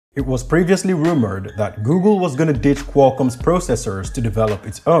It was previously rumored that Google was going to ditch Qualcomm's processors to develop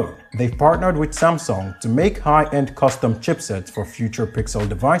its own. They've partnered with Samsung to make high-end custom chipsets for future Pixel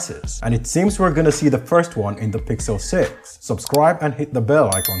devices. And it seems we're going to see the first one in the Pixel 6. Subscribe and hit the bell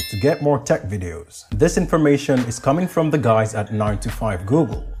icon to get more tech videos. This information is coming from the guys at 9to5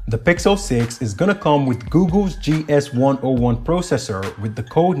 Google. The Pixel 6 is gonna come with Google's GS101 processor with the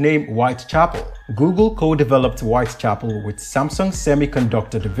codename Whitechapel. Google co-developed Whitechapel with Samsung's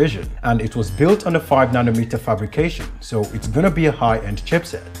semiconductor division, and it was built on a 5nm fabrication, so it's gonna be a high-end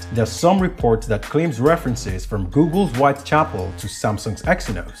chipset. There's some reports that claims references from Google's Whitechapel to Samsung's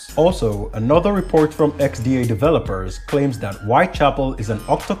Exynos. Also, another report from XDA developers claims that Whitechapel is an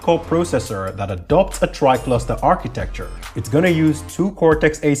octa-core processor that adopts a tri-cluster architecture. It's gonna use two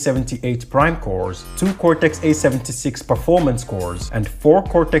Cortex-A78 prime cores, two Cortex-A76 performance cores, and four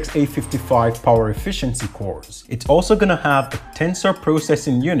Cortex-A55 power efficiency cores. It's also gonna have a tensor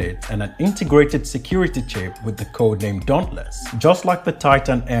processing unit and an integrated security chip with the codename Dauntless, just like the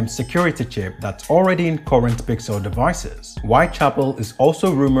Titan M security chip that's already in current Pixel devices. Whitechapel is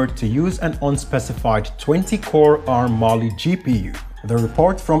also rumored to use an unspecified 20-core ARM Mali GPU. The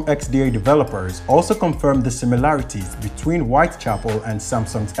report from XDA developers also confirmed the similarities between Whitechapel and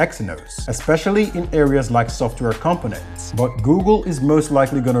Samsung's Exynos, especially in areas like software components. But Google is most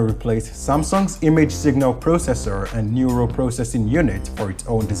likely going to replace Samsung's image signal processor and neural processing unit for its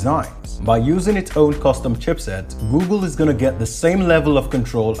own designs. By using its own custom chipset, Google is going to get the same level of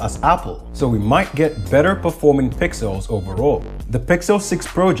control as Apple, so we might get better performing Pixels overall. The Pixel 6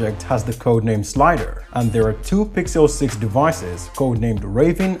 project has the codename Slider, and there are two Pixel 6 devices codenamed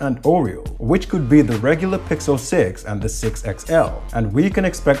Raven and Oreo, which could be the regular Pixel 6 and the 6 XL, and we can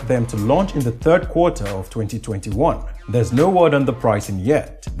expect them to launch in the third quarter of 2021. There's no word on the pricing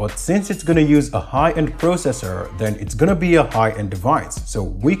yet, but since it's gonna use a high-end processor, then it's gonna be a high-end device, so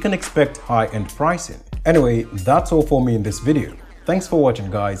we can expect high-end pricing. Anyway, that's all for me in this video. Thanks for watching,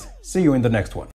 guys. See you in the next one.